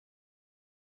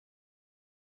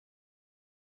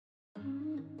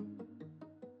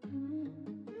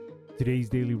Today's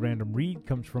daily random read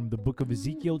comes from the book of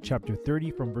Ezekiel, chapter 30,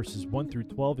 from verses 1 through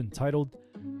 12, entitled,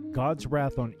 God's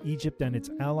Wrath on Egypt and its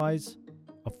Allies,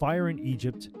 a Fire in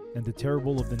Egypt, and the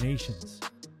Terrible of the Nations.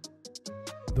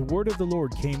 The word of the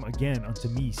Lord came again unto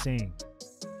me, saying,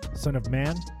 Son of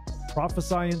man,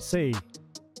 prophesy and say,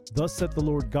 Thus saith the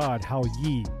Lord God, how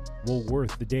ye will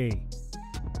worth the day.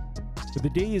 For the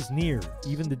day is near,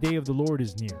 even the day of the Lord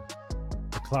is near,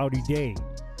 a cloudy day.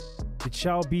 It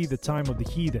shall be the time of the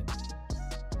heathen,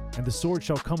 and the sword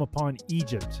shall come upon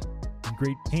Egypt, and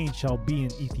great pain shall be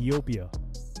in Ethiopia,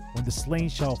 when the slain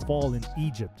shall fall in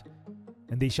Egypt,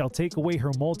 and they shall take away her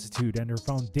multitude, and her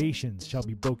foundations shall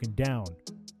be broken down.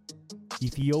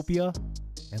 Ethiopia,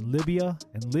 and Libya,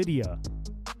 and Lydia,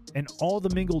 and all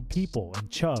the mingled people,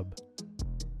 and Chub,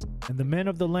 and the men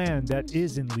of the land that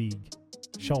is in league,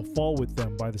 shall fall with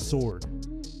them by the sword.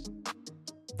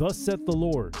 Thus saith the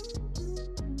Lord,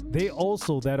 They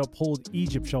also that uphold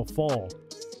Egypt shall fall,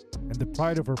 and the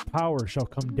pride of her power shall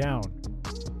come down.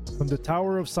 From the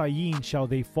tower of Syene shall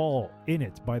they fall in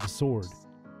it by the sword,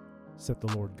 saith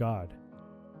the Lord God.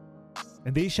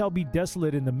 And they shall be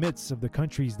desolate in the midst of the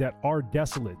countries that are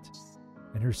desolate,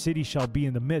 and her city shall be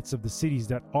in the midst of the cities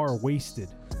that are wasted.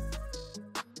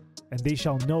 And they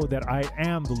shall know that I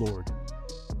am the Lord,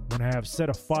 when I have set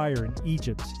a fire in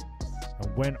Egypt,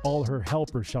 and when all her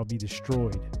helpers shall be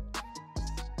destroyed.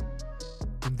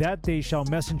 In that day shall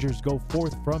messengers go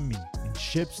forth from me in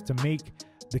ships to make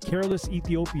the careless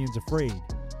Ethiopians afraid,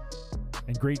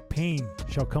 and great pain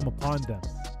shall come upon them,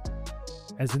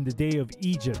 as in the day of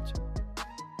Egypt,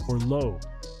 for lo,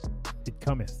 it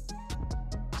cometh.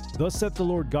 Thus saith the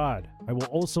Lord God, I will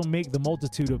also make the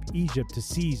multitude of Egypt to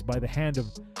cease by the hand of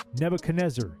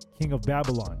Nebuchadnezzar, king of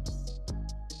Babylon.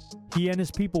 He and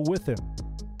his people with him,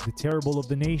 the terrible of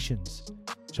the nations,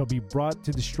 shall be brought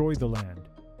to destroy the land,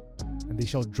 and they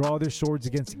shall draw their swords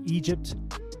against Egypt,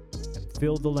 and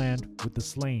fill the land with the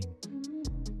slain.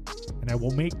 And I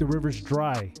will make the rivers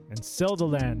dry, and sell the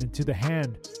land into the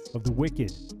hand of the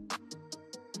wicked.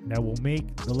 And I will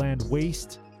make the land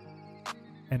waste,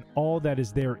 and all that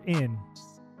is therein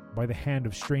by the hand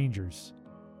of strangers.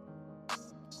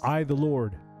 I, the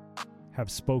Lord,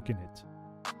 have spoken it.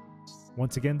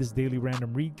 Once again, this daily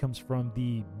random read comes from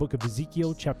the book of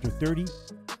Ezekiel, chapter 30,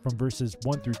 from verses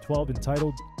 1 through 12,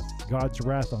 entitled, God's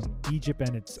Wrath on Egypt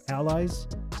and its Allies,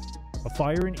 a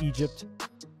Fire in Egypt,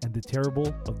 and the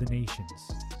Terrible of the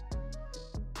Nations.